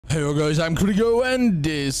Hey guys, I'm Kurigo and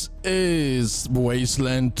this is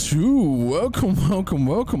Wasteland 2. Welcome.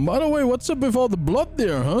 By the way, what's up with all the blood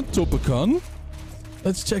there, huh, Topakan?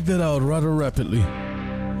 Let's check that out rather rapidly.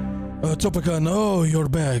 Topakan, oh, you're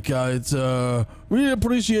back. I'd really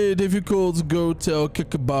appreciate it if you could go tell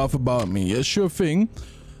Kikabaf about me. Yeah, sure thing.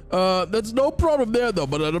 That's no problem there though,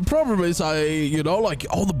 but the problem is like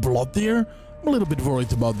all the blood there. I'm a little bit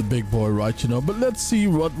worried about the big boy, right, but let's see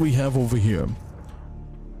what we have over here.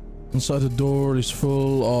 Inside the door is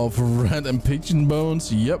full of rat and pigeon bones.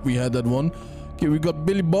 Yep, we had that one. Okay, we got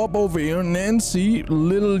Billy Bob over here, Nancy,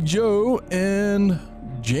 Little Joe, and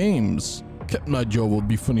James. Captain Night Joe would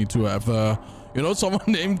be funny to have, someone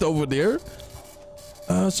named over there.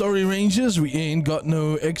 Sorry, Rangers, we ain't got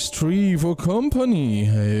no X3 for company.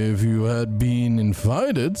 If you had been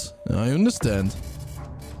invited, I understand.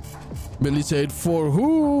 Billy said, for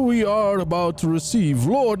who we are about to receive,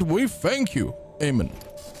 Lord, we thank you. Amen.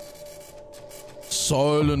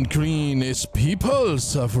 Silent green is people,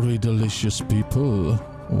 savory delicious people.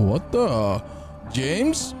 What the?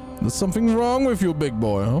 James? There's something wrong with you, big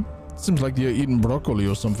boy, huh? Seems like you're eating broccoli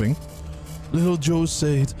or something. Little Joe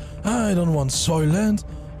said, I don't want Soylent.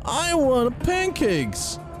 I want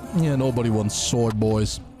pancakes. Yeah, nobody wants soy,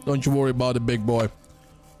 boys. Don't you worry about it, big boy.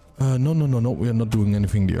 No. We are not doing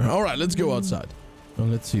anything there. All right, let's go outside. Now,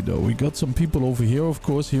 let's see, though. We got some people over here, of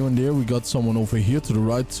course, here and there. We got someone over here to the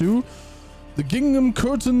right, too. The gingham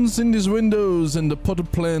curtains in these windows and the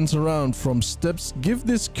potted plants around from steps give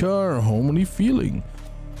this car a homely feeling.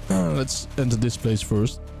 Let's enter this place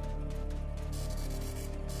first.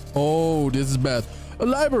 Oh, this is bad. A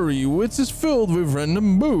library which is filled with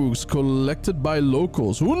random books collected by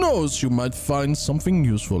locals. Who knows, you might find something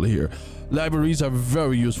useful here. Libraries are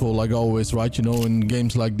very useful, like always, right? In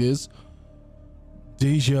games like this.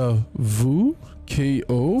 Deja vu?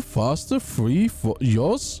 KO? Faster? Free?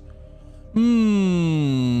 Yos?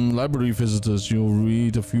 Library visitors. You'll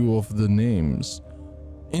read a few of the names.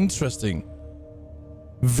 Interesting.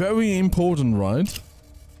 Very important, right?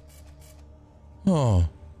 Oh.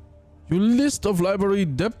 Your list of library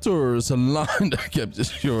debtors, a line that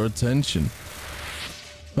captures your attention.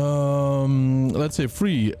 Let's say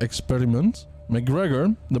free experiment.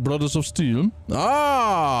 McGregor, the Brothers of Steel.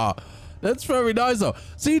 Ah, that's very nice though.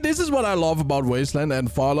 See, this is what I love about Wasteland and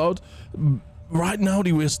Fallout. Right now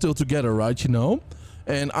they were still together, right,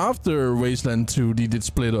 And after Wasteland 2, they did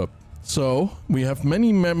split up. So we have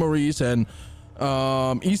many memories and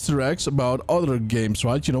Easter eggs about other games,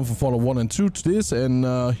 right? For Fallout 1 and 2 to this, and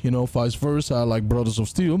vice versa, like Brothers of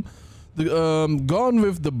Steel. The Gone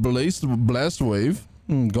with the Blast Wave,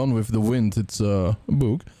 Gone with the Wind, it's a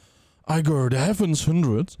book. Igor the Heavens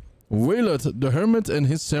 100, Waylot the Hermit and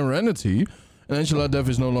his Serenity, and Angela Death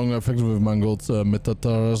is no longer affected with mangled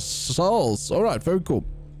metatarsals. Alright, very cool.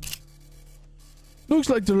 Looks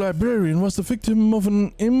like the librarian was the victim of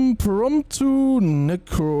an impromptu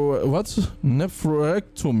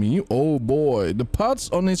nephrectomy. Oh boy, the parts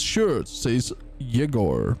on his shirt, says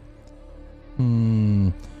Yegor.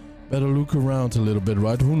 Better look around a little bit,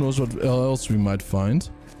 right? Who knows what else we might find.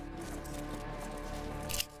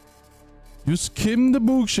 You skim the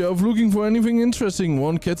bookshelf looking for anything interesting.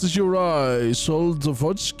 One catches your eye.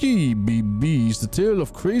 Soldovodsky BB's The Tale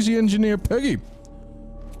of Crazy Engineer Peggy.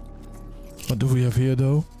 What do we have here,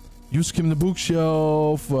 though? You skim the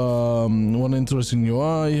bookshelf. One interesting in your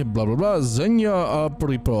eye. Blah, blah, blah. Zenya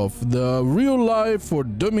Apripov. The Real Life for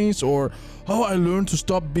Dummies, or How I Learned to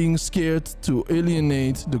Stop Being Scared to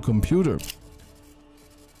Alienate the Computer.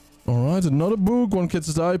 Alright, another book. One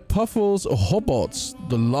catches eye. Puffles Hobbots.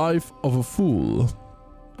 The Life of a Fool.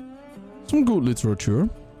 Some good literature.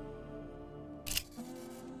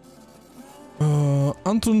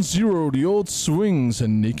 Anton Zero, The Old Swings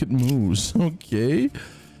and Naked Moose. Okay.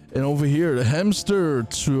 And over here, the Hamster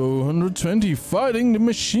 220, Fighting the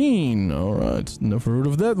Machine. Alright, never heard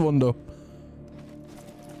of that one though.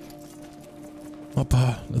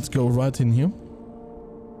 Oppa, let's go right in here.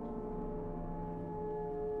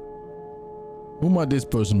 Who might this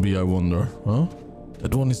person be, I wonder, huh?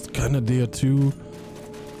 That one is kind of there too.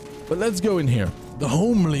 But let's go in here. The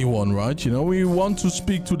homely one, right? We want to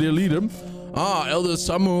speak to their leader. Elder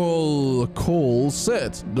Samuel Cole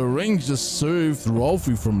said the Rangers saved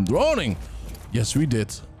Ralphie from drowning. Yes, we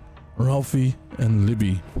did. Ralphie and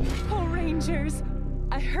Libby. Oh, Rangers.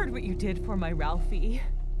 I heard what you did for my Ralphie.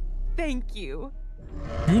 Thank you.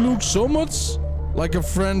 You look so much like a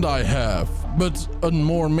friend I have, but a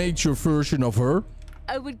more mature version of her.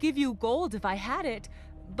 I would give you gold if I had it,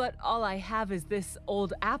 but all I have is this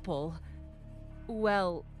old apple.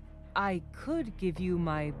 Well, I could give you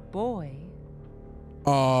my boy.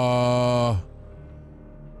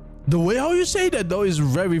 The way how you say that, though, is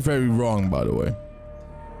very, very wrong, by the way.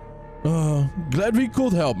 Glad we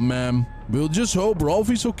could help, ma'am. We'll just hope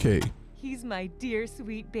Ralphie's okay. He's my dear,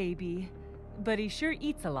 sweet baby. But he sure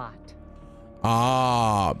eats a lot.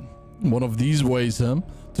 Ah, one of these ways, huh?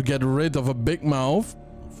 To get rid of a big mouth,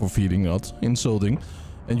 for feeding, not insulting,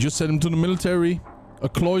 and just send him to the military, a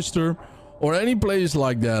cloister, or any place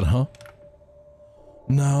like that, huh?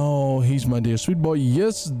 Now, he's my dear sweet boy.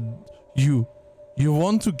 Yes, you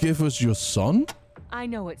want to give us your son? I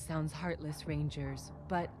know it sounds heartless, Rangers,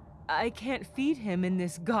 but I can't feed him in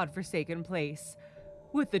this godforsaken place.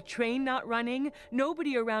 With the train not running,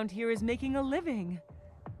 nobody around here is making a living.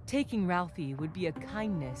 Taking Ralphie would be a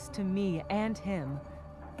kindness to me and him.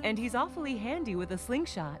 And he's awfully handy with a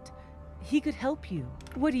slingshot. He could help you.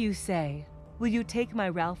 What do you say? Will you take my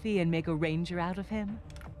Ralphie and make a ranger out of him?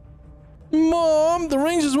 Mom, the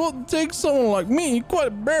Rangers won't take someone like me. Quite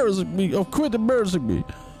embarrassing me.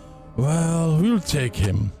 Well, we'll take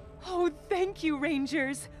him. Oh, thank you,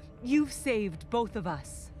 Rangers. You've saved both of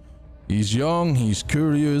us. He's young, he's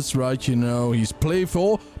curious, right, you know, he's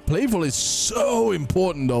playful. Playful is so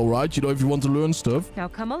important though, right, you know, if you want to learn stuff. Now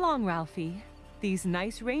come along, Ralphie. These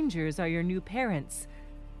nice Rangers are your new parents.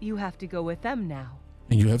 You have to go with them now.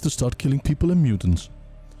 And you have to start killing people and mutants.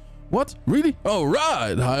 What? Really? Oh,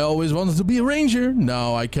 right. I always wanted to be a ranger.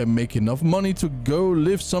 Now I can make enough money to go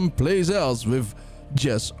live someplace else with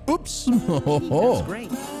Jess. Oops. That's great.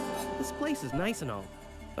 This place is nice and all,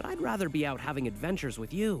 but I'd rather be out having adventures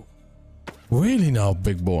with you. Really now,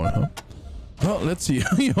 big boy, huh? Well, let's see.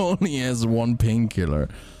 He only has one painkiller.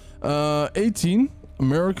 18.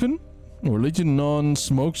 American. Religion none.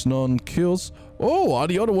 Smokes none. Kills. Oh, are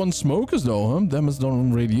the other ones smokers though, huh? Damage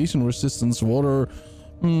done, radiation resistance, water.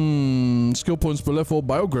 Skill points per level.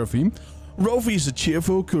 Biography. Ralphie is a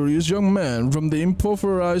cheerful, curious young man from the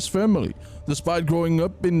impoverished family. Despite growing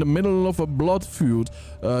up in the middle of a blood feud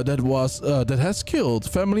that has killed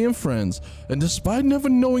family and friends, and despite never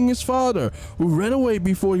knowing his father, who ran away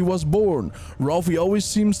before he was born, Ralphie always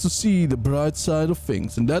seems to see the bright side of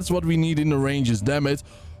things, and that's what we need in the Rangers. Damn it,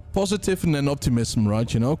 positive and then optimism,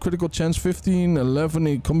 right? You know, critical chance 15, 11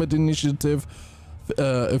 in combat initiative,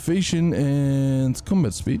 evasion and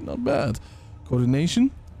combat speed, not bad. Coordination.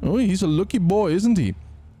 Oh, he's a lucky boy, isn't he?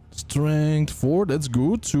 Strength 4, that's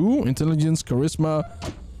good. 2, intelligence, charisma.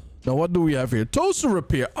 Now what do we have here? Toaster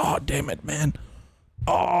repair. Oh, damn it, man.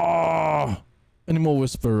 Oh, animal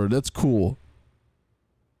whisperer. That's cool.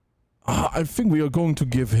 I think we are going to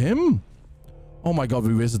give him. Oh my god,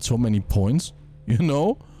 we wasted so many points. You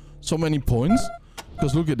know, so many points.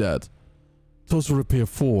 Because look at that. Toaster repair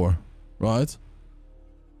 4, right?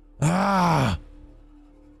 That's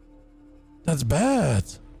bad.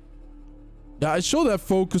 Yeah, I should have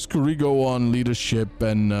focused Kurigo on leadership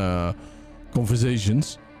and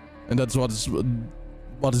conversations. And that's what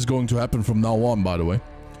is going to happen from now on, by the way.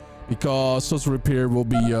 Because social repair will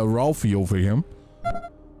be Ralphie over here.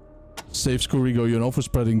 Saves Kurigo, you know, for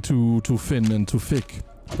spreading too thin and too thick.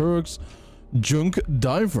 Perks. Junk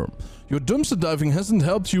diver. Your dumpster diving hasn't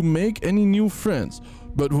helped you make any new friends.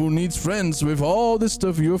 But who needs friends with all this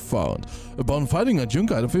stuff you have found? Upon finding a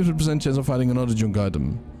junk item, 50% chance of finding another junk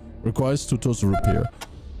item. Requires 2 total repair.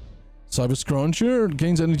 Cyber Scruncher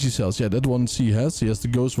gains energy cells. Yeah, that one he has. He has the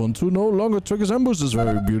ghost one too. No longer triggers ambushes.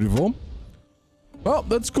 Very beautiful. Well,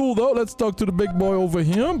 that's cool though. Let's talk to the big boy over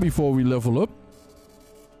here before we level up.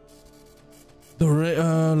 The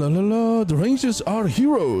Rangers are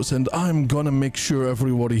heroes, and I'm gonna make sure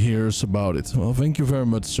everybody hears about it. Well, thank you very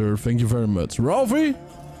much, sir. Thank you very much. Ralphie,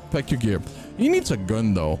 pack your gear. He needs a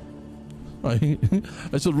gun though. I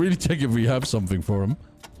should really check if we have something for him.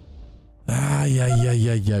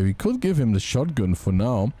 Yeah. We could give him the shotgun for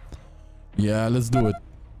now. Yeah, let's do it.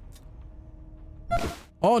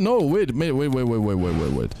 Oh no, wait.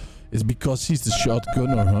 It's because he's the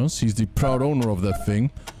shotgunner, huh? He's the proud owner of that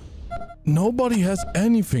thing. Nobody has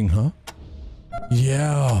anything, huh?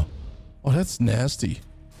 Yeah. Oh, that's nasty.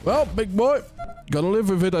 Well, big boy, gotta live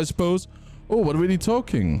with it, I suppose. Oh, what are we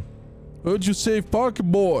talking? Heard you save Parker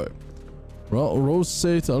boy. Well, Rose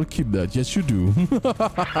said I'll keep that. Yes, you do.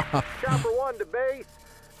 Chopper 1 to base.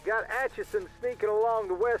 Got Atchison sneaking along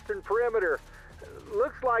the western perimeter.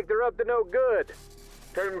 Looks like they're up to no good.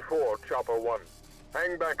 10-4, Chopper 1.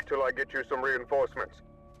 Hang back till I get you some reinforcements.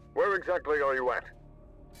 Where exactly are you at?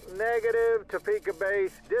 Negative, Topeka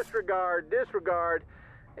base. Disregard.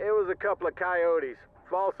 It was a couple of coyotes.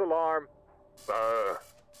 False alarm.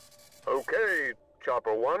 Okay,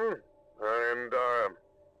 Chopper 1. And,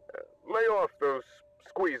 lay off those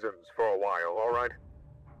squeezins for a while, alright?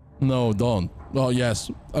 No, don't. Oh,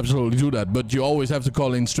 yes, absolutely do that. But you always have to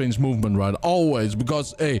call in strange movement, right? Always,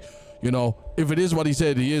 because, hey, You know, if it is what he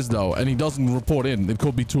said he is, though, and he doesn't report in, it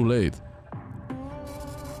could be too late.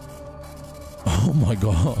 Oh my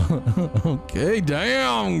god. Okay,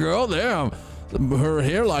 damn, girl, damn. Her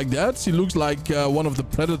hair like that, she looks like one of the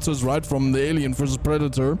predators, right, from the Alien vs.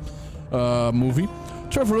 Predator movie.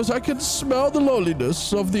 Travelers, I can smell the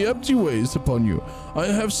loneliness of the empty waste upon you. I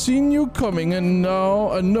have seen you coming, and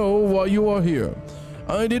now I know why you are here.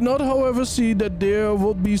 I did not, however, see that there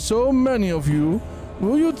would be so many of you.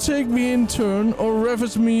 Will you take me in turn or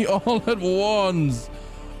ravish me all at once?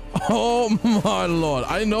 Oh my lord.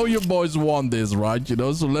 I know you boys want this, right? You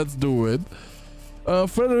know, so let's do it.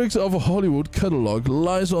 Fredericks of Hollywood catalog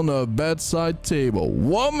lies on a bedside table.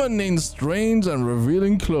 Woman in strange and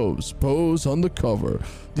revealing clothes pose on the cover.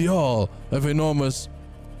 They all have enormous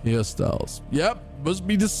hairstyles. Yep, must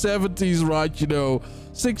be the 70s, right? You know,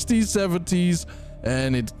 60s, 70s,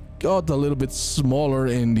 and it got a little bit smaller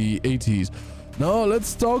in the 80s. Now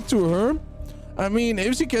let's talk to her. I mean,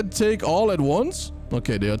 if she can take all at once.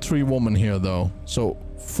 Okay, there are 3 women here though. So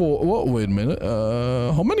 4. What? Wait a minute.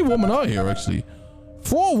 How many women are here actually?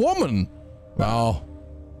 4 women. Wow.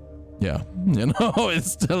 Yeah. You know,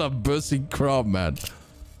 it's still a busy crowd, man.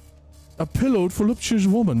 A pillowed, voluptuous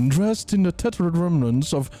woman dressed in the tattered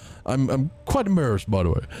remnants of. I'm quite immersed, by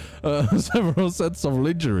the way. Several sets of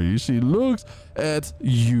lingerie. She looks at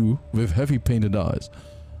you with heavy painted eyes.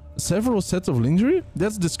 Several sets of lingerie?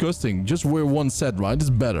 That's disgusting. Just wear one set, right? It's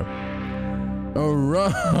better.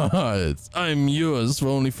 Alright. I'm yours for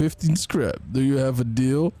only 15 scrap. Do you have a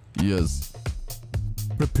deal? Yes.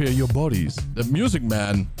 Prepare your bodies. The music,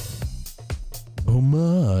 man. Oh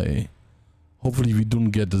my. Hopefully we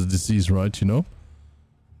don't get the disease, right? You know?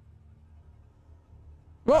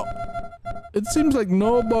 Well, it seems like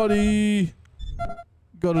nobody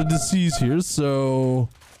got a disease here, so...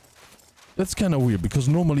 That's kind of weird, because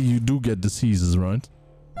normally you do get diseases, right?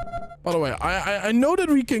 By the way, I know that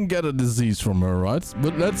we can get a disease from her, right?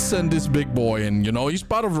 But let's send this big boy in, you know? He's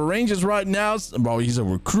part of the Rangers right now. Well, he's a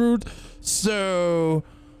recruit. So,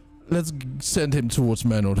 let's send him towards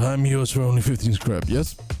manhood. I'm yours for only 15 scrap,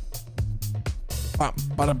 yes? Did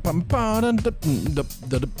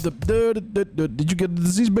you get the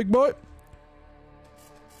disease, big boy?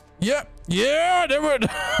 Yeah, yeah, there were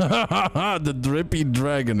the drippy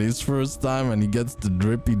dragon. His first time, and he gets the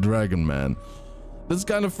drippy dragon, man. That's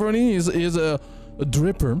kind of funny. He's a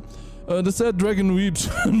dripper. The said dragon weeps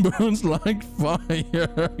and burns like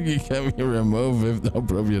fire. He can be removed with no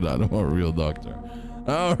problem. I'm a real doctor.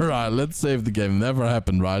 All right, let's save the game. Never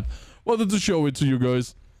happened, right? Wanted to show it to you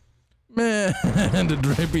guys. Man, the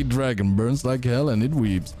drippy dragon burns like hell and it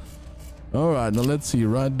weeps. All right, now let's see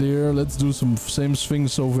right there. Let's do some same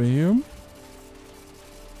things over here.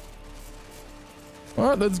 All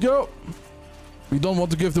right, let's go. We don't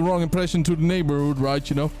want to give the wrong impression to the neighborhood, right?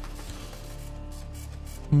 You know.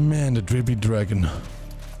 Man, the drippy dragon.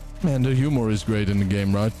 Man, the humor is great in the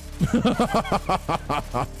game, right?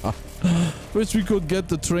 Wish we could get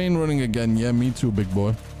the train running again. Yeah, me too, big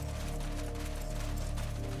boy.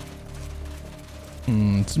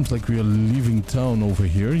 It seems like we are leaving town over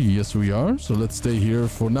here. Yes, we are. So let's stay here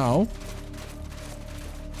for now.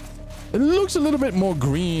 It looks a little bit more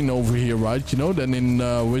green over here, right? You know, than in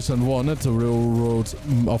Wasteland 1 at the railroad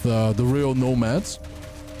of the real nomads.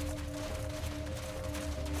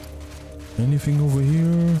 Anything over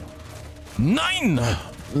here? 9!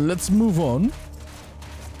 Let's move on.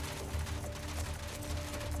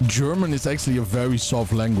 German is actually a very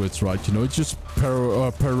soft language, right? You know, it's just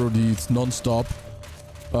parodied non-stop.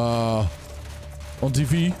 On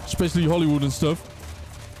TV, especially Hollywood and stuff.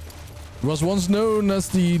 It was once known as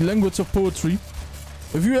the language of poetry.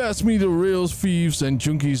 If you ask me, the rails, thieves, and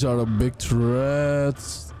junkies are a big threat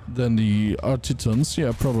than the artisans.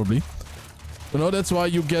 Yeah, probably. You know, that's why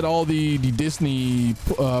you get all the Disney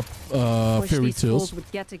fairy tales. Would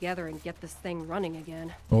get together and get this thing running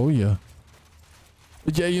again. Oh yeah.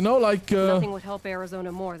 But yeah, you know, like nothing would help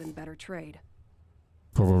Arizona more than better trade.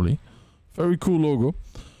 Probably. Very cool logo.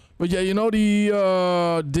 But yeah, you know,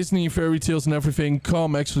 the Disney fairy tales and everything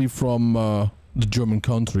come actually from the German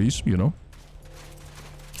countries, you know.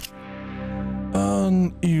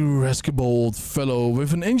 An irascible old fellow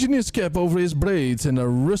with an engineer's cap over his braids and a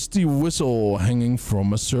rusty whistle hanging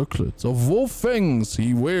from a circlet of wolf fangs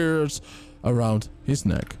he wears around his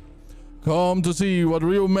neck. Come to see what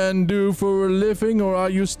real men do for a living, or are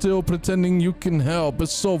you still pretending you can help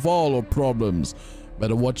us solve all our problems?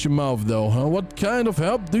 Better watch your mouth though, huh? What kind of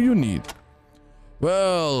help do you need?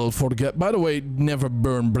 Well, by the way, never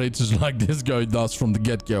burn bridges like this guy does from the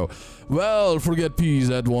get-go. Well, forget peace,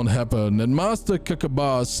 that won't happen. And Master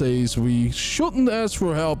Kakaba says we shouldn't ask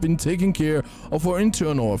for help in taking care of our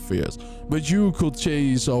internal affairs. But you could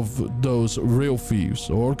chase off those real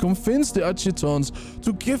thieves or convince the Achitons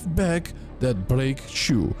to give back that break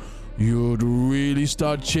shoe. You'd really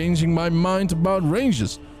start changing my mind about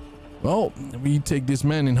ranges. Well, we take this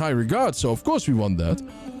man in high regard, so of course we want that.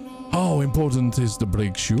 How important is the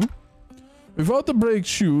brake shoe? Without the brake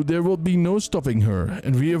shoe, there will be no stopping her,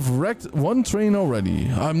 and we have wrecked one train already.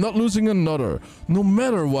 I'm not losing another, no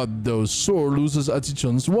matter what those sore losers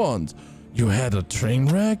Achitons want. You had a train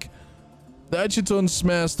wreck? The Achitons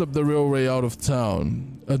smashed up the railway out of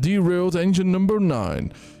town. A derailed engine number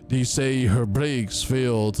 9. They say her brakes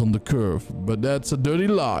failed on the curve, but that's a dirty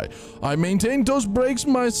lie. I maintained those brakes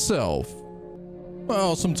myself.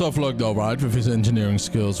 Well, some tough luck though, right, with his engineering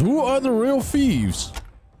skills. Who are the real thieves?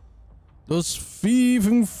 Those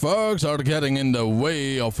thieving thugs are getting in the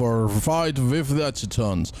way of our fight with the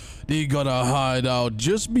Achitons. They got a hideout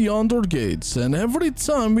just beyond our gates, and every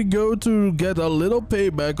time we go to get a little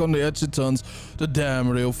payback on the Achitons, the damn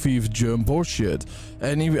real thieves jump or shit.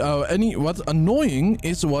 What annoying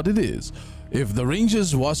is what it is. If the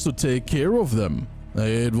Rangers was to take care of them,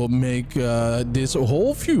 it will make this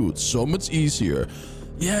whole feud so much easier.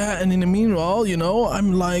 Yeah, and in the meanwhile, you know,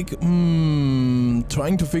 I'm like,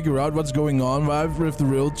 trying to figure out what's going on with the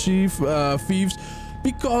real thieves.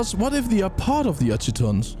 Because what if they are part of the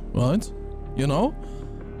Achitons, right? You know?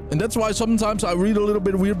 And that's why sometimes I read a little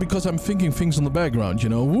bit weird because I'm thinking things in the background, you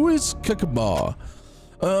know? Who is Kakaba?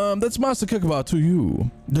 That's Master Kakaba to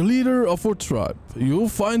you, the leader of our tribe. You'll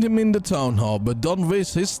find him in the town hall, but don't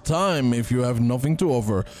waste his time if you have nothing to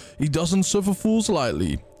offer. He doesn't suffer fools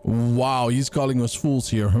lightly. Wow, he's calling us fools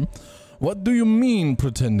here, huh? What do you mean,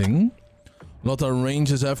 pretending? A lot of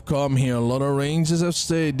rangers have come here, a lot of rangers have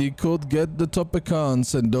said they could get the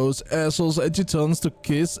Topacans and those assholes Achitons to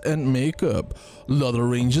kiss and make up. A lot of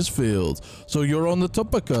rangers failed, so you're on the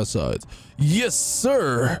Topaca side. Yes,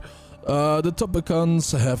 sir! The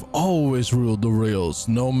Topacans have always ruled the rails,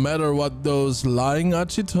 no matter what those lying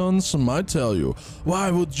Achitons might tell you.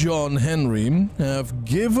 Why would John Henry have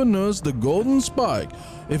given us the golden spike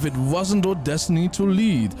if it wasn't our destiny to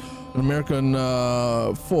lead? An American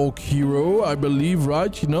folk hero, I believe,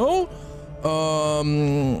 right? You know?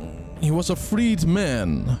 He was a freed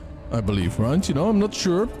man, I believe, right? You know, I'm not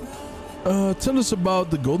sure. Tell us about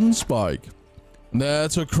the golden spike.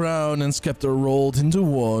 That's a crown and scepter rolled into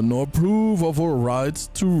one, or proof of our right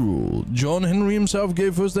to rule. John Henry himself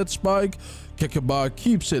gave us that spike. Kakaba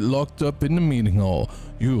keeps it locked up in the meeting hall.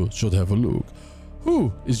 You should have a look.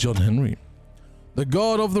 Who is John Henry? The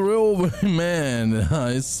god of the railway man.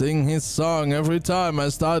 I sing his song every time I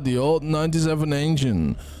start the old 97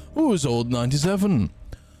 engine. Who is old 97?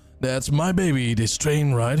 That's my baby, this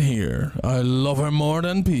train right here. I love her more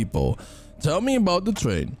than people. Tell me about the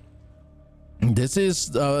train.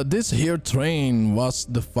 This here train was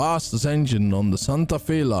the fastest engine on the Santa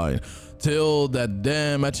Fe line till that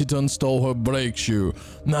damn Achiton stole her brake shoe.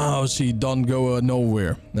 Now she don't go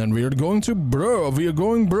nowhere, and we're going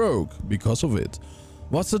broke because of it.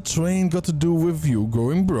 What's the train got to do with you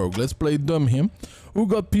going broke? Let's play dumb here. We've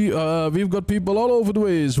got people all over the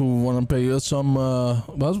ways who want to pay us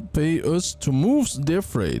pay us to move their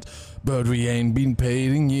freight, but we ain't been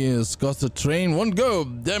paid in years cause the train won't go.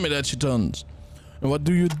 Damn it, Achitons. And what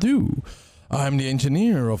do you do? I'm the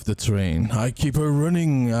engineer of the train. I keep her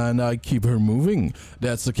running and I keep her moving.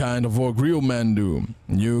 That's the kind of work real men do.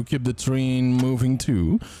 You keep the train moving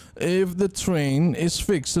too. If the train is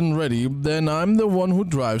fixed and ready, then I'm the one who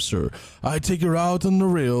drives her. I take her out on the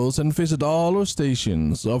rails and visit all her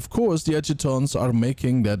stations. Of course, the Achitons are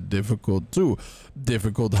making that difficult too.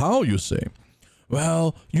 Difficult how, you say?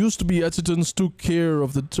 Well, used to be Achitons took care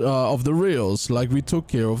of the rails like we took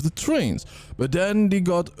care of the trains. But then they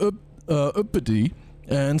got uppity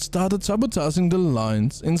and started sabotaging the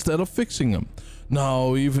lines instead of fixing them.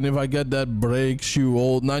 Now, even if I get that brake shoe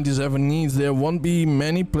old 97 needs, there won't be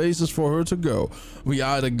many places for her to go. We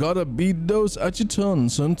either gotta beat those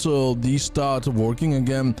Achitons until they start working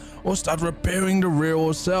again, or start repairing the rail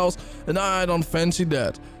ourselves, and I don't fancy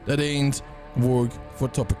that. That ain't work for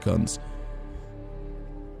Topacans.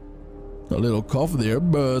 A little cough there,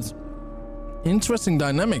 but interesting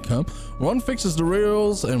dynamic, huh? One fixes the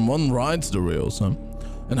rails and one rides the rails, huh?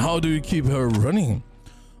 And how do you keep her running?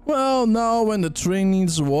 Well, now when the train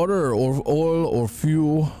needs water or oil or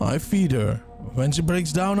fuel, I feed her. When she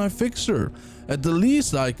breaks down, I fix her. At the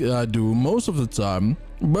least I do most of the time.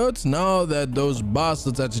 But now that those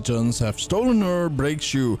bastard adjutants have stolen her brake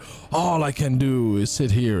shoe, all I can do is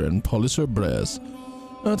sit here and polish her brass.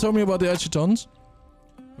 Tell me about the adjutants.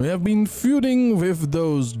 We have been feuding with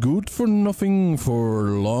those good-for-nothing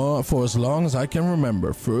for as long as I can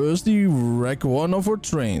remember. First he wrecked one of our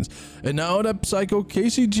trains, and now that psycho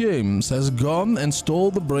Casey James has gone and stole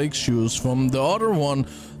the brake shoes from the other one,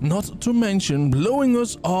 not to mention blowing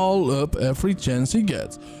us all up every chance he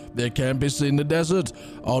gets. Their camp is in the desert,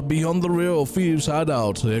 out beyond the real thieves'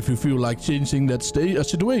 hideout, if you feel like changing that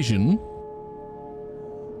situation.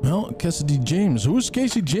 Well, Casey James. Who's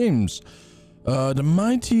Casey James? The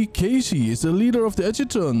mighty Casey is the leader of the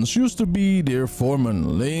adjutants, used to be their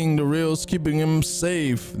foreman, laying the rails, keeping him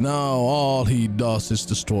safe. Now all he does is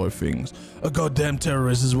destroy things. A goddamn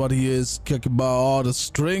terrorist is what he is. Kakaba ought to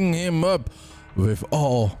string him up with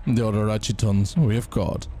all the other adjutants we have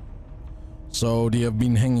caught. So they have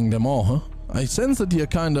been hanging them all, huh? I sense that they are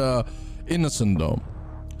kinda innocent though.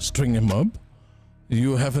 String him up?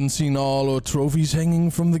 You haven't seen all our trophies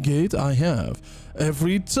hanging from the gate? I have.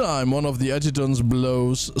 Every time one of the adjutants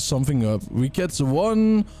blows something up, we catch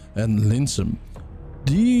one and lynch him.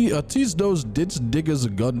 Teach those ditch diggers a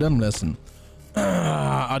goddamn lesson.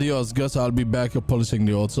 Adios, guess I'll be back polishing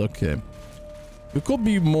the odds. Okay. It could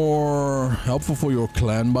be more helpful for your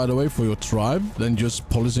clan, by the way, for your tribe, than just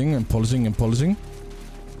polishing and polishing and polishing.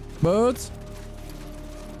 But,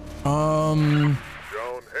 John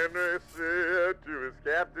Henry said to his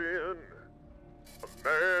captain, "A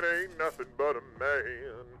man ain't nothing but a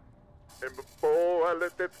man. And before I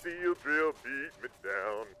let that steel drill beat me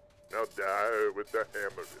down, I'll die with the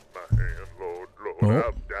hammer in my hand, Lord, Lord,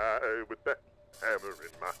 I'll die with the hammer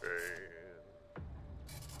in my hand."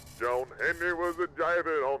 John Henry was a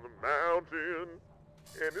driving on the mountain,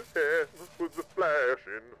 and his hand was a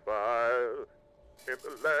flashing fire. And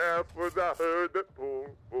the last words I heard that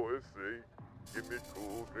poor voice say, "Give me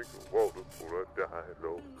cool drink of water before I die,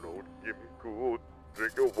 Lord, Lord, give me cool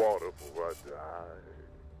drink of water before I die."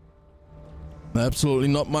 Absolutely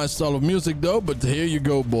not my style of music though, but here you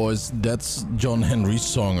go, boys. That's John Henry's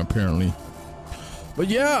song, apparently. But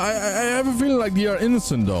yeah, I have a feeling like they are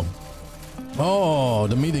innocent though. Oh,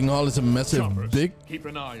 the meeting hall is a massive big... Keep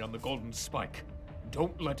an eye on the golden spike.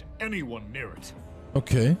 Don't let anyone near it.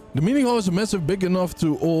 Okay. The meeting hall is a massive big enough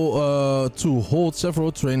to hold several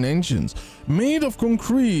train engines. Made of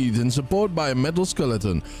concrete and supported by a metal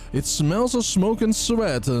skeleton. It smells of smoke and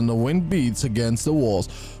sweat, and the wind beats against the walls,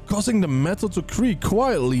 causing the metal to creak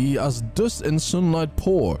quietly as dust and sunlight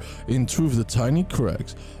pour in through the tiny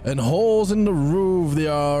cracks. And holes in the roof.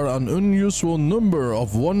 There are an unusual number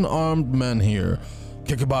of one-armed men here.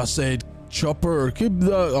 Kikaba said, "Chopper, keep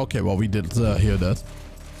the..." Okay, well, we did hear that.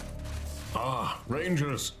 Ah,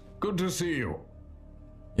 Rangers, good to see you.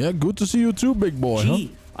 Yeah, good to see you too, big boy.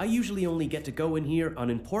 Gee, I usually only get to go in here on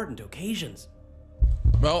important occasions.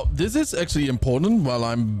 Well, this is actually important while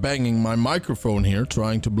I'm banging my microphone here,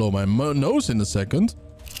 trying to blow my nose in a second.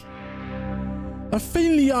 A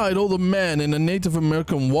faintly eyed older man in a Native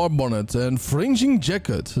American war bonnet and fringing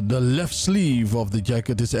jacket. The left sleeve of the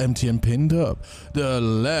jacket is empty and pinned up. The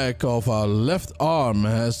leg of our left arm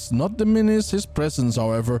has not diminished his presence,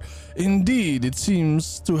 however. Indeed, it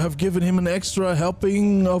seems to have given him an extra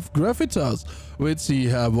helping of gravitas, which he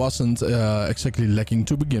wasn't exactly lacking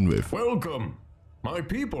to begin with. Welcome. My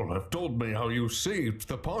people have told me how you saved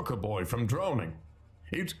the Parker boy from drowning.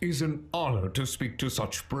 It is an honor to speak to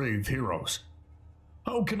such brave heroes.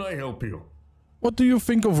 How can I help you? What do you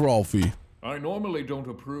think of Ralphie? I normally don't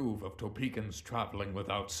approve of Topekans traveling with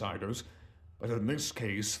outsiders, but in this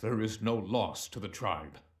case, there is no loss to the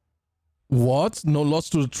tribe. What? No loss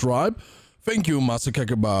to the tribe? Thank you, Master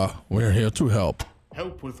Kakaba. We're here to help.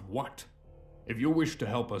 Help with what? If you wish to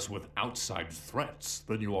help us with outside threats,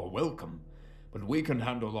 then you are welcome. But we can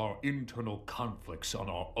handle our internal conflicts on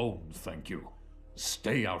our own, thank you.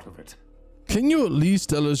 Stay out of it. Can you at least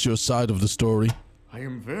tell us your side of the story? I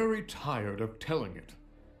am very tired of telling it.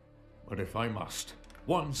 But if I must,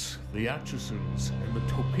 once the Atchisons and the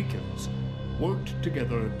Topekans worked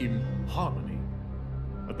together in harmony.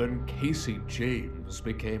 But then Casey James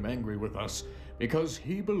became angry with us because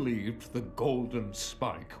he believed the golden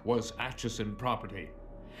spike was Atchison property,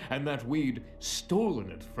 and that we'd stolen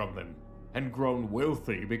it from them and grown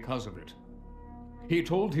wealthy because of it. He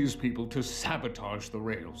told his people to sabotage the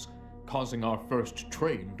rails, causing our first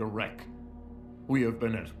train to wreck. We have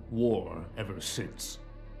been at war ever since.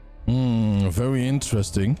 Very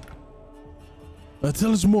interesting.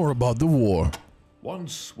 Tell us more about the war.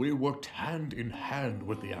 Once we worked hand in hand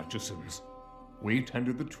with the Atchisons. We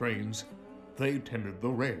tended the trains, they tended the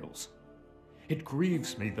rails. It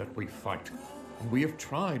grieves me that we fight, and we have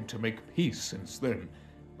tried to make peace since then,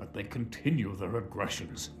 but they continue their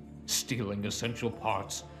aggressions, stealing essential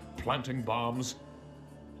parts, planting bombs,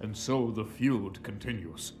 and so the feud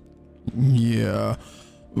continues. Yeah.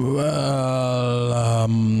 Well,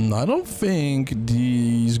 I don't think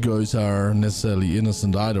these guys are necessarily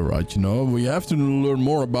innocent either, right? You know, we have to learn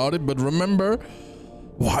more about it, but remember,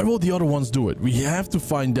 why will the other ones do it? We have to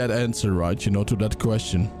find that answer, right? You know, to that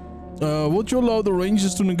question. Would you allow the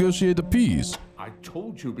Rangers to negotiate a peace? I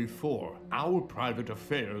told you before, our private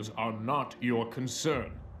affairs are not your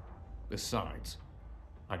concern. Besides,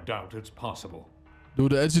 I doubt it's possible. Do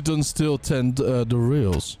the adjutants still tend the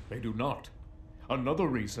rails? They do not. Another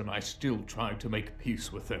reason I still try to make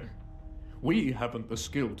peace with them. We haven't the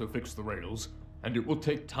skill to fix the rails, and it will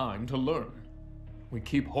take time to learn. We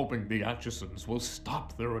keep hoping the Atchisons will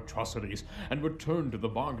stop their atrocities and return to the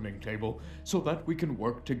bargaining table so that we can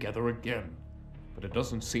work together again. But it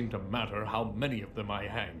doesn't seem to matter how many of them I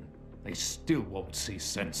hang. They still won't see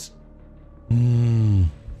sense. And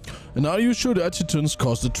are you sure the adjutants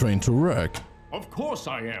caused the train to wreck? Of course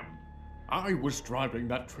I am. I was driving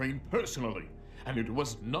that train personally, and it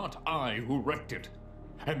was not I who wrecked it.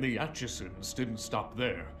 And the Atchisons didn't stop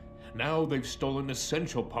there. Now they've stolen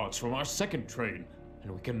essential parts from our second train,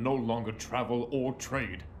 and we can no longer travel or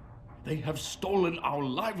trade. They have stolen our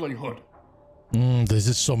livelihood. This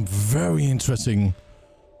is some very interesting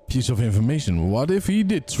piece of information. What if he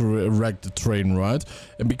did wreck the train, right?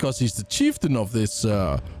 And because he's the chieftain of this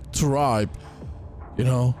tribe, you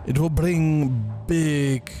know, it will bring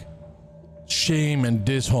big shame and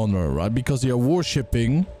dishonor, right? Because they are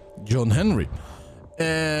worshipping John Henry.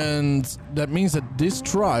 And that means that this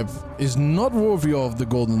tribe is not worthy of the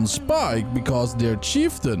golden spike because their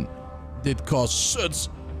chieftain did cause such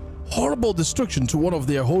horrible destruction to one of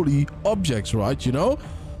their holy objects, right? You know?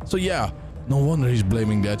 So yeah, no wonder he's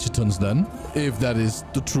blaming the adjutants then, if that is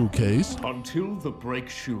the true case. Until the break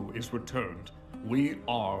shoe is returned, we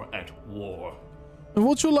are at war. And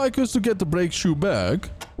would you like us to get the break shoe back?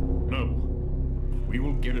 No. We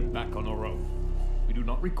will get it back on our own. We do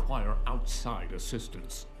not require outside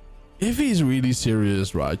assistance. If he's really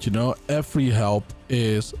serious, right, you know, every help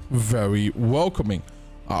is very welcoming.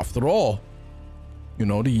 After all, you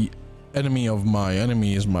know, the enemy of my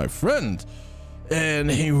enemy is my friend. And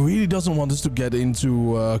he really doesn't want us to get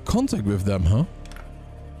into contact with them, huh?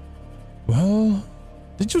 Well,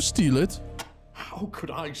 did you steal it? How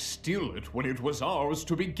could I steal it when it was ours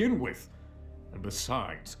to begin with? And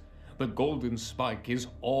besides, the golden spike is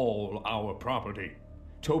all our property.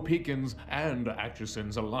 Topekans and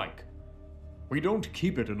Atchisons alike. We don't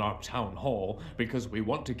keep it in our town hall because we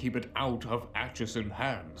want to keep it out of Atchison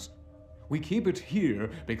hands. We keep it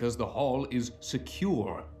here because the hall is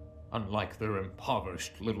secure, unlike their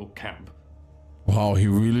impoverished little camp. Wow, he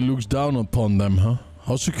really looks down upon them, huh?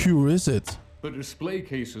 How secure is it? The display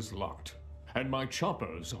case is locked, and my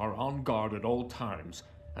choppers are on guard at all times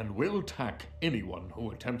and will attack anyone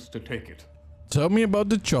who attempts to take it. Tell me about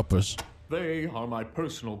the choppers. They are my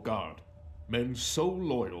personal guard, men so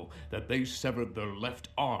loyal that they severed their left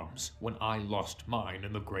arms when I lost mine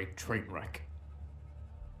in the great train wreck.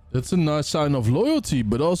 That's a nice sign of loyalty,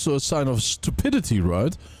 but also a sign of stupidity,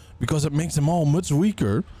 right? Because it makes them all much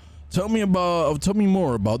weaker. Tell me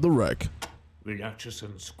more about the wreck. The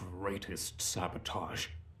Atchisons' greatest sabotage.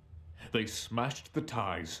 They smashed the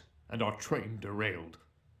ties, and our train derailed.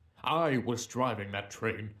 I was driving that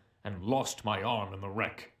train and lost my arm in the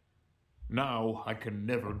wreck. Now I can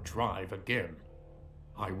never drive again.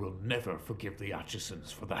 I will never forgive the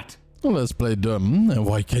Atchisons for that. Well, let's play dumb. And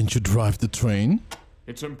why can't you drive the train?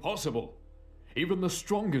 It's impossible. Even the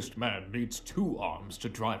strongest man needs 2 arms to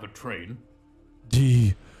drive a train.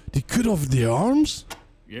 They cut off their arms?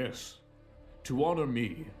 Yes. To honor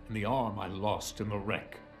me and the arm I lost in the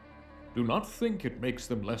wreck. Do not think it makes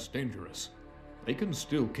them less dangerous. They can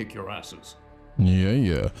still kick your asses.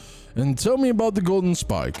 Yeah. And tell me about the golden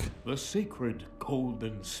spike. The sacred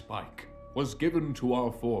golden spike was given to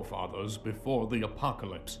our forefathers before the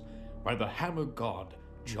apocalypse by the hammer god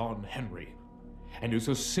John Henry, and is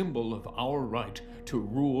a symbol of our right to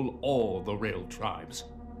rule all the rail tribes.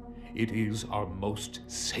 It is our most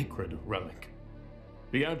sacred relic.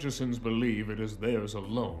 The Atchisons believe it is theirs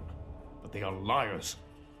alone, but they are liars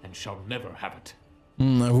and shall never have it.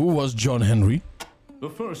 Who was John Henry? The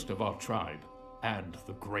first of our tribe, and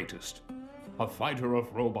the greatest. A fighter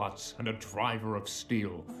of robots and a driver of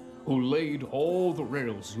steel, who laid all the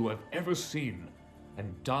rails you have ever seen,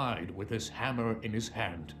 and died with his hammer in his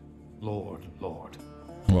hand. Lord.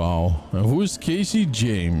 Wow. And who is Casey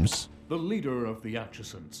James? The leader of the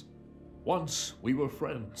Atchisons. Once we were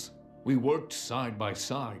friends. We worked side by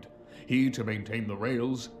side. He to maintain the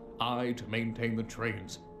rails, I to maintain the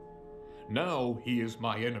trains. Now he is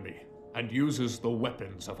my enemy and uses the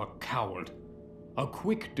weapons of a coward. A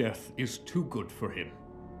quick death is too good for him.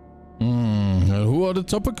 Who are the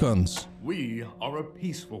Topicans? We are a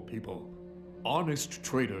peaceful people, honest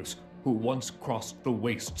traders who once crossed the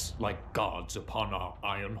wastes like gods upon our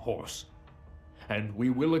iron horse. And we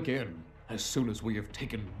will again, as soon as we have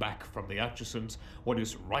taken back from the Atchisons what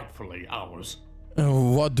is rightfully ours.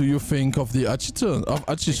 What do you think of the Atchisons?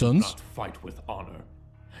 They do not fight with honor.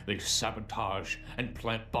 They sabotage and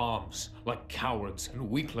plant bombs like cowards and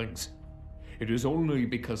weaklings. It is only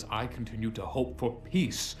because I continue to hope for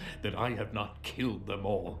peace that I have not killed them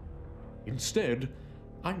all. Instead,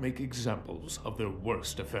 I make examples of their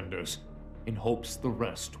worst offenders, in hopes the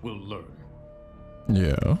rest will learn.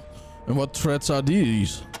 Yeah. And what threats are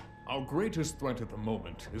these? Our greatest threat at the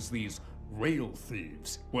moment is these rail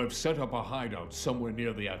thieves, who have set up a hideout somewhere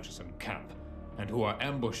near the Atchison camp, and who are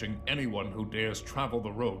ambushing anyone who dares travel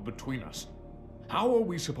the road between us. How are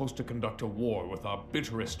we supposed to conduct a war with our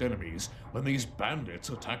bitterest enemies when these bandits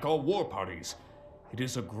attack our war parties? It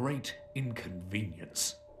is a great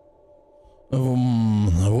inconvenience.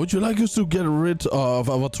 Would you like us to get rid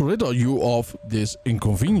of, to rid you of this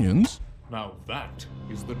inconvenience? Now that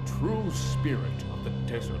is the true spirit of the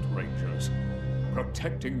Desert Rangers.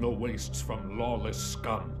 Protecting the wastes from lawless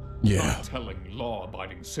scum. Yeah. Not telling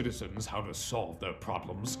law-abiding citizens how to solve their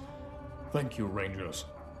problems. Thank you, Rangers.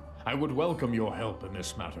 I would welcome your help in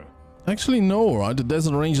this matter. Actually, no, right? The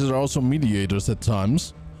Desert Rangers are also mediators at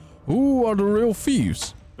times. Who are the real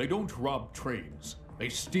thieves? They don't rob trains. They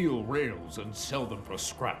steal rails and sell them for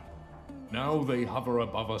scrap. Now they hover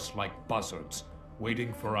above us like buzzards,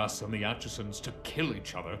 waiting for us and the Atchisons to kill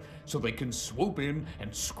each other so they can swoop in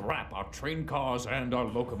and scrap our train cars and our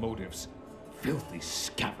locomotives. Filthy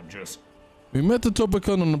scavengers. We met the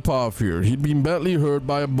Topican on the path here. He'd been badly hurt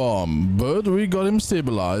by a bomb, but we got him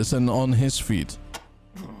stabilized and on his feet.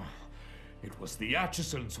 It was the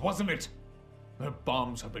Atchisons, wasn't it? Their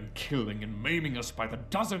bombs have been killing and maiming us by the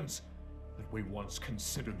dozens. That we once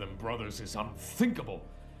considered them brothers is unthinkable.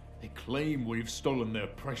 They claim we've stolen their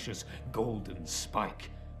precious golden spike,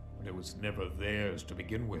 when it was never theirs to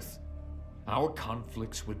begin with. Our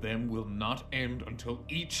conflicts with them will not end until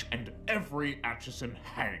each and every Atchison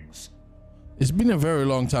hangs. It's been a very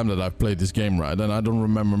long time that I've played this game, right? And I don't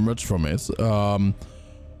remember much from it.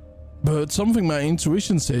 But something my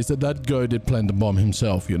intuition says that guy did plant the bomb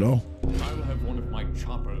himself, you know? I'll have one of my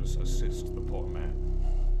choppers assist the poor man.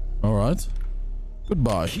 Alright.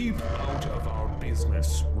 Goodbye. Keep out of our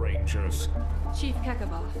business, Rangers. Chief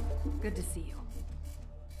Kekaba, good to see you.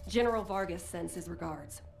 General Vargas sends his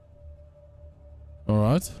regards.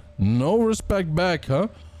 Alright. No respect back, huh?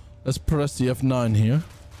 Let's press the F9 here.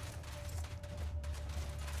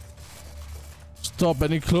 Stop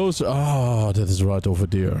any closer. Ah, that is right over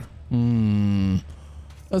there.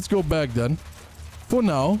 Let's go back then. For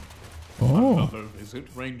now. Oh. Another visit,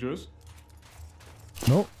 Rangers.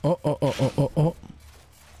 No. Oh.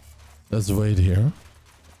 Let's wait here.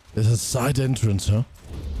 There's a side entrance, huh?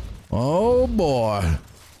 Oh boy.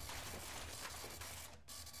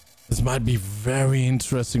 This might be very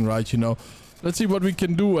interesting, right? You know. Let's see what we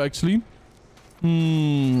can do actually.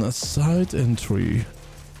 A side entry.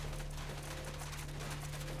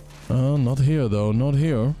 Not here though, not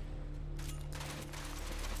here.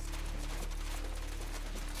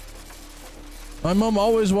 My mom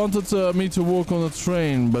always wanted me to work on a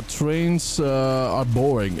train, but trains are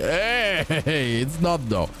boring. Hey, it's not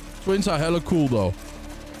though. Trains are hella cool though.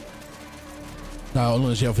 Now,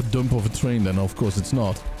 unless you have a dump of a train, then of course it's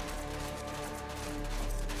not.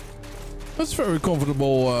 That's very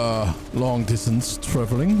comfortable long distance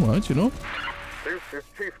traveling, right, you know? This is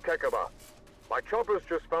Chief Kekaba. My choppers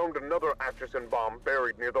just found another Atchison bomb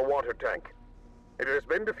buried near the water tank. It has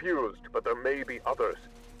been defused, but there may be others.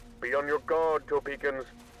 Be on your guard, Topicans.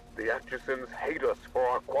 The Atchisons hate us for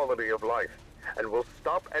our quality of life, and will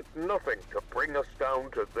stop at nothing to bring us down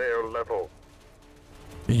to their level.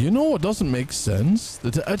 You know what doesn't make sense?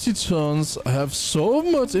 That the Atchisons have so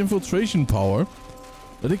much infiltration power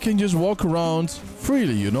that they can just walk around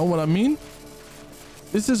freely, you know what I mean?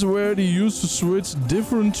 This is where they used to switch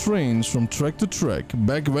different trains from track to track,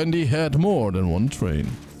 back when they had more than one train.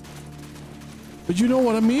 But you know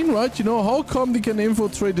what I mean, right? You know, how come they can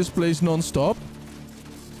infiltrate this place non-stop?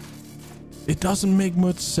 It doesn't make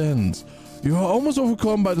much sense. You are almost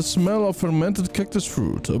overcome by the smell of fermented cactus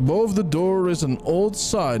fruit. Above the door is an old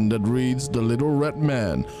sign that reads The Little Red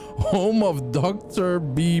Man, home of Dr.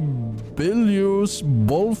 B. Bilius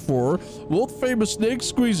Bolfor, world famous snake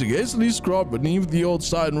squeezing. Hastily scrawled beneath the old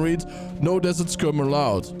sign reads, No desert scum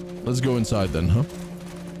allowed. Let's go inside then, huh?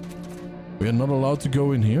 We are not allowed to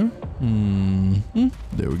go in here?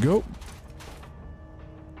 There we go.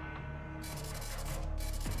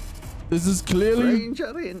 This is clearly...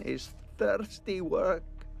 Rangering is thirsty work,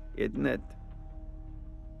 isn't it?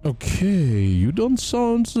 Okay, you don't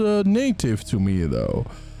sound native to me though.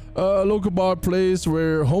 A local bar place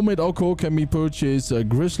where homemade alcohol can be purchased. A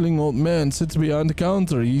grisling old man sits behind the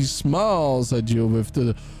counter. He smiles at you with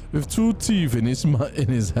two teeth in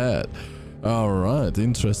his head. All right,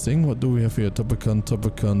 interesting. What do we have here? Topican,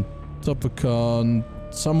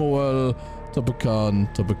 Samuel, Topican,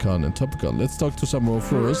 and Topican. Let's talk to Samuel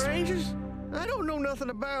first. Rangers? I don't know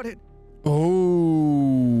nothing about it. Oh,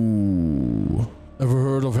 ever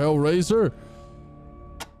heard of Hellraiser?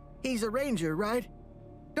 He's a ranger, right?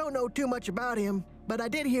 Don't know too much about him, but I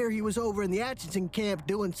did hear he was over in the Atchison camp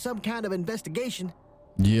doing some kind of investigation.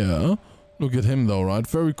 Yeah, look at him though, right?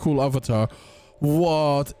 Very cool avatar.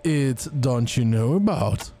 What it don't you know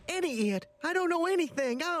about? Idiot! I don't know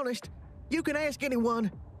anything, honest. You can ask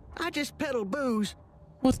anyone. I just peddle booze.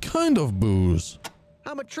 What kind of booze?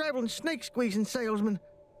 I'm a traveling snake squeezing salesman.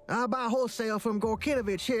 I buy wholesale from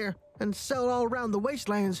Gorkinovich here and sell it all around the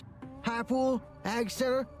wastelands. High Pool, Ag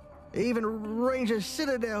Center, even Ranger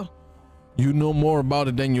Citadel. You know more about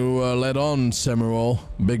it than you let on, Samuel.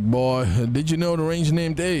 Big boy. Did you know the ranger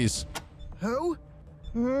named Ace? Who?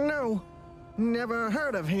 No. Never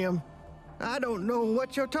heard of him. I don't know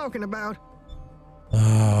what you're talking about.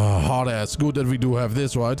 Hard ass. Good that we do have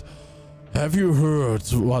this, right? Have you heard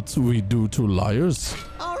what we do to liars?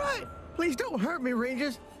 All right. Please don't hurt me,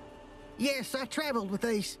 Rangers. Yes, I traveled with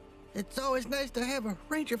Ace. It's always nice to have a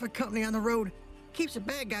ranger for company on the road. Keeps the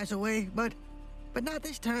bad guys away, but not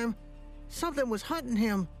this time. Something was hunting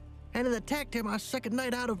him, and it attacked him our second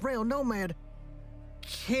night out of Rail Nomad.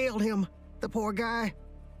 Killed him, the poor guy.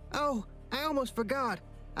 Oh, I almost forgot.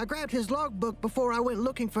 I grabbed his logbook before I went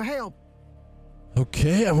looking for help.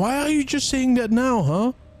 Okay, and why are you just saying that now,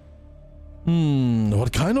 huh?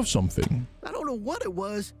 What kind of something? I don't know what it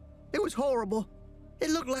was. It was horrible. It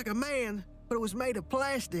looked like a man, but it was made of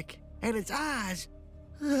plastic, and its eyes.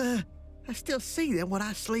 I still see them when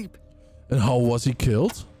I sleep. And how was he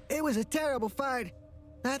killed? It was a terrible fight.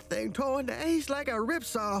 That thing tore into Ace like a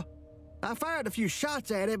ripsaw. I fired a few shots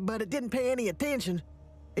at it, but it didn't pay any attention.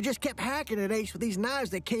 It just kept hacking at Ace with these knives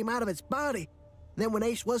that came out of its body. Then when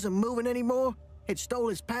Ace wasn't moving anymore, it stole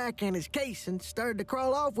his pack and his case and started to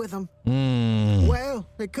crawl off with them. Well,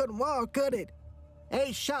 it couldn't walk, could it?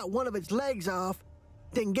 Ace shot one of its legs off.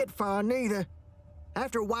 Didn't get far neither.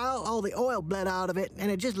 After a while, all the oil bled out of it,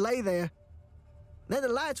 and it just lay there. Then the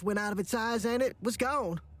lights went out of its eyes, and it was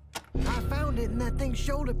gone. I found it in that thing's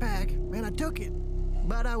shoulder pack, and I took it.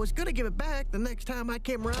 But I was gonna give it back the next time I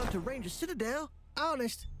came around to Ranger Citadel.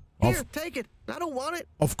 Honest. Here, take it. I don't want it.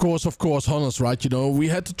 Of course, honest, right? You know, we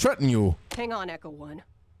had to threaten you. Hang on, Echo One.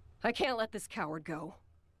 I can't let this coward go.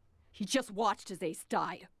 He just watched as Ace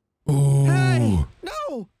died. Ooh. Hey!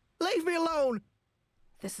 No! Leave me alone!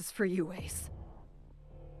 This is for you, Ace.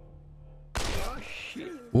 Oh,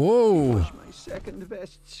 shit. Whoa. That's my second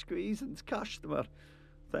best squeezing's customer.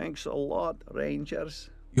 Thanks a lot,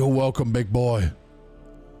 Rangers. You're welcome, big boy.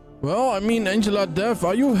 Well, I mean, Angela Dev,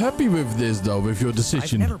 are you happy with this, though, with your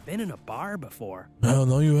decision? I've never been in a bar before. Oh,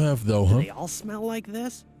 no, you have, though, huh? Do they all smell like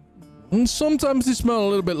this? And sometimes they smell a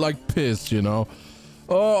little bit like piss, you know.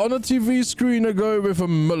 On a TV screen, a guy with a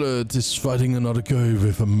mullet is fighting another guy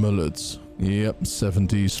with a mullet. Yep,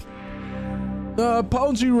 70s.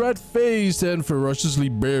 Pouncy red-faced and ferociously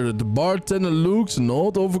bearded, the bartender looks an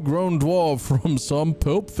old overgrown dwarf from some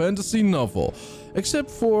pulp fantasy novel. Except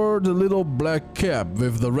for the little black cap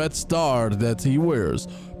with the red star that he wears,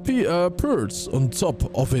 perched on top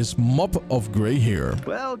of his mop of grey hair.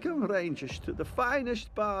 Welcome, Rangers, to the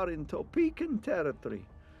finest bar in Topican territory.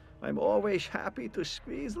 I'm always happy to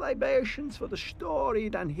squeeze libations for the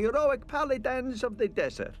storied and heroic paladins of the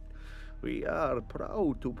desert. We are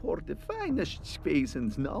proud to pour the finest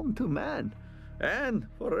squeezings known to man, and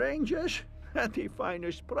for Rangers, at the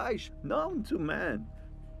finest price known to man.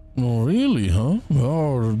 Oh, really, huh?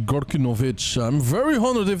 Oh, Gorkinovich, I'm very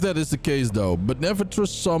honored if that is the case, though, but never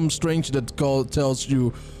trust some stranger that tells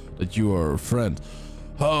you that you are a friend.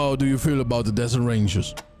 How do you feel about the Desert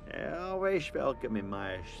Rangers? Always welcome in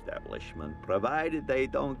my establishment, provided they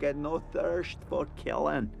don't get no thirst for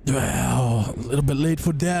killing. Well, a little bit late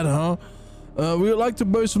for that, huh? We would like to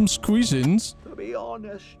buy some squeeze-ins. To be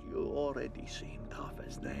honest, you already seem tough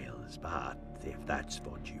as nails, but if that's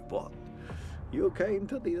what you want, you came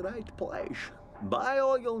to the right place. Buy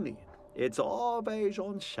all you'll need. It's always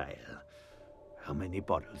on sale. How many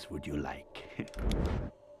bottles would you like?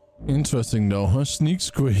 Interesting though, huh? Sneak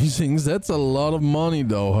squeezings, that's a lot of money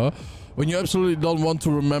though, huh? When you absolutely don't want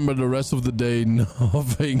to remember the rest of the day,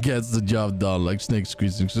 nothing gets the job done like sneak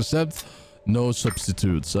squeezings, except no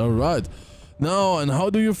substitutes. Alright. Now, and how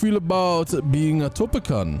do you feel about being a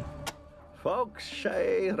Topicon? Folks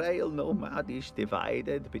say Rail Nomad is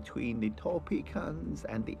divided between the Topicans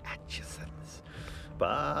and the Atchisons,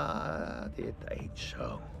 but it ain't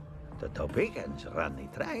so. The Topicans run the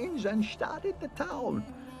trains and started the town.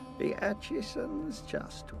 The Atchisons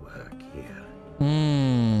just work here.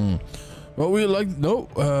 Well, we like... No,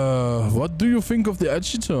 what do you think of the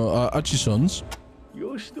Atchisons?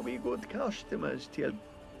 Used to be good customers till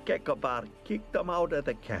Kekobar kicked them out of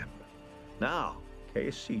the camp. Now,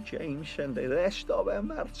 Casey James and the rest of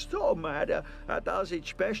them are so mad at us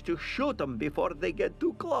it's best to shoot them before they get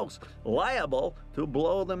too close, liable to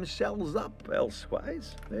blow themselves up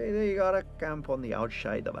elsewise. They got a camp on the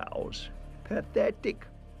outside of ours. Pathetic.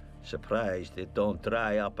 Surprised it don't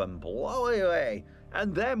dry up and blow away,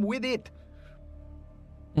 and them with it.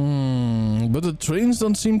 But the trains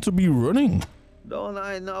don't seem to be running. Don't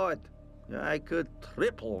I know it? I could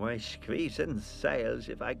triple my squeeze-in sales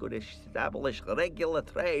if I could establish regular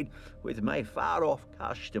trade with my far-off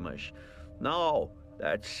customers. No,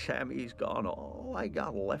 that Sammy's gone. All I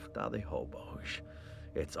got left are the hobos.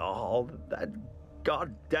 It's all that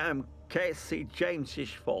goddamn Casey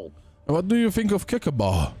James's fault. What do you think of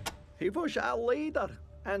Kekaba? He was our leader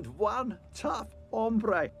and one tough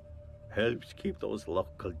hombre. Helps keep those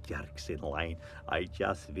local jerks in line. I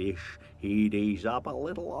just wish he'd ease up a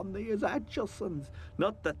little on these Atchisons.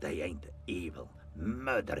 Not that they ain't evil,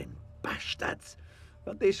 murdering bastards,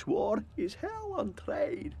 but this war is hell on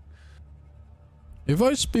trade. If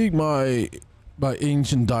I speak my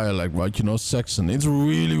ancient dialect, right, you know, Saxon, it's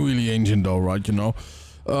really, really ancient though, right, you know.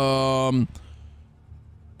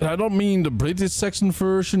 And I don't mean the British Saxon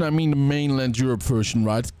version, I mean the mainland Europe version,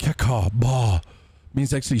 right? Kaka, bah.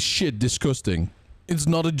 Means actually shit, disgusting. It's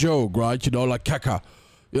not a joke, right? You know, like caca.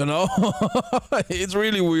 You know? It's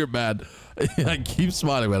really weird, man. I keep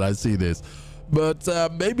smiling when I see this. But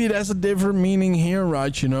maybe it has a different meaning here,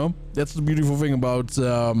 right? You know? That's the beautiful thing about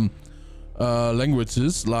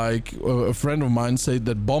languages. Like a friend of mine said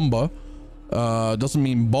that bomba doesn't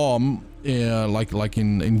mean bomb like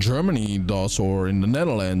in Germany it does, or in the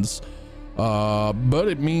Netherlands. But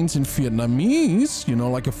it means in Vietnamese, you know,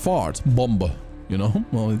 like a fart. Bomba. You know,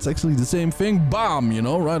 well, it's actually the same thing. Bam, you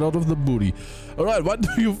know, right out of the booty. All right, what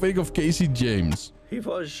do you think of Casey James? He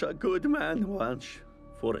was a good man once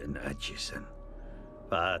for an Atchison,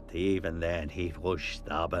 but even then he was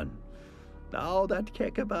stubborn. Now that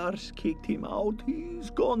Kekabar's kicked him out, he's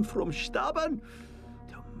gone from stubborn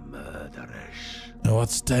to murderous. Now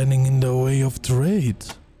what's standing in the way of trade?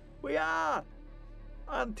 We are.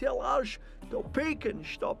 Until us Topekans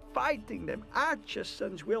stop fighting them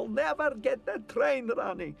Atchisons, we'll never get the train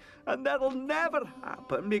running. And that'll never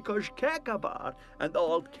happen because Kekabar and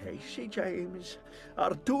old Casey James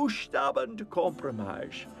are too stubborn to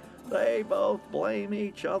compromise. They both blame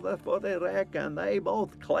each other for the wreck, and they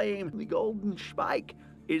both claim the golden spike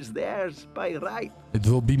is theirs by right. It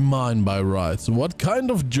will be mine by right. So what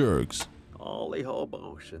kind of jerks? All the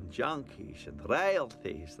hobos and junkies and rail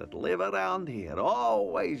thieves that live around here,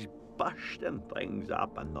 always busting things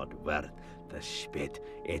up and not worth the spit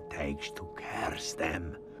it takes to curse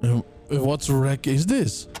them. What wreck is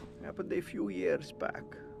this? Happened a few years back.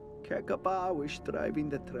 Kekaba was driving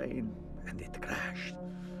the train and it crashed.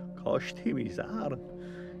 Cost him his arm.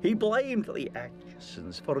 He blamed the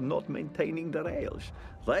Atchisons for not maintaining the rails.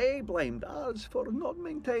 They blamed us for not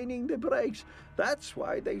maintaining the brakes. That's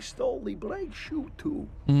why they stole the brake shoe too.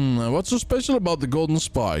 What's so special about the golden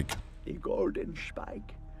spike? The golden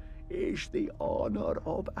spike is the honor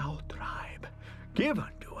of our tribe, given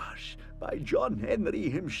to us by John Henry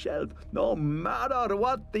himself, no matter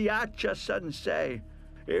what the Atchisons say.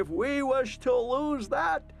 If we was to lose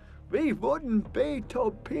that, we wouldn't be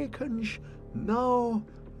Topekans no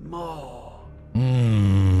more.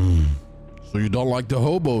 So you don't like the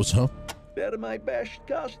hobos, huh? They're my best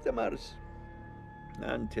customers.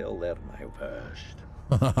 Until they're my worst.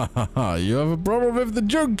 You have a problem with the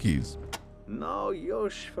junkies? No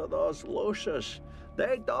use for those losers.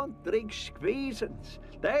 They don't drink squeezins.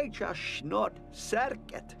 They just snort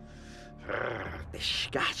circuit.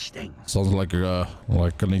 Disgusting. Sounds like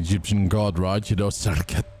an Egyptian god, right? You know,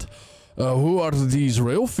 circuit. Who are these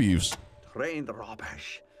rail thieves? train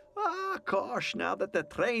robbers. Ah, of course, now that the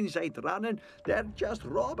trains ain't running, they're just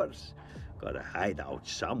robbers. Gotta hide out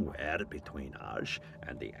somewhere between us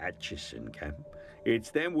and the Atchison camp.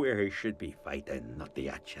 It's them where he should be fighting, not the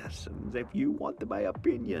Atchisons, if you want my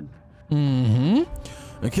opinion. And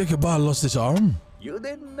Kikabah lost his arm? You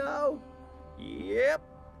didn't know? Yep,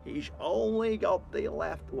 he's only got the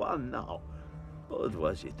left one now. But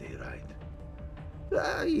was it the right?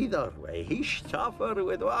 Either way, he's tougher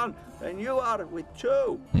with one than you are with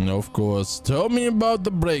two. Of course. Tell me about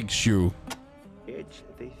the brake shoe. It's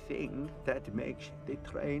the thing that makes the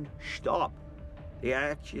train stop. The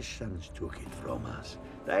Atchisons took it from us.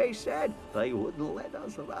 They said they wouldn't let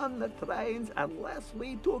us run the trains unless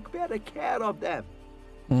we took better care of them.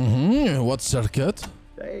 What circuit?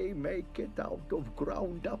 They make it out of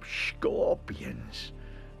ground-up scorpions.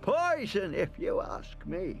 Poison, if you ask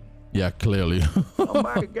me. Yeah, clearly. Come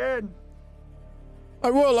back again. I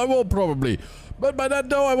will probably. But by that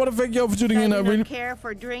though, I want to thank you all for tuning in. I Do you really care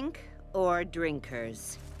for drink or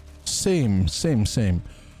drinkers? Same.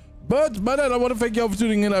 But by that, I want to thank you all for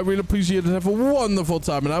tuning in. I really appreciate it. Have a wonderful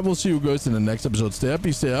time, and I will see you guys in the next episode. Stay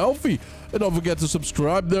happy, stay healthy, and don't forget to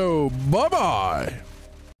subscribe though. Bye bye.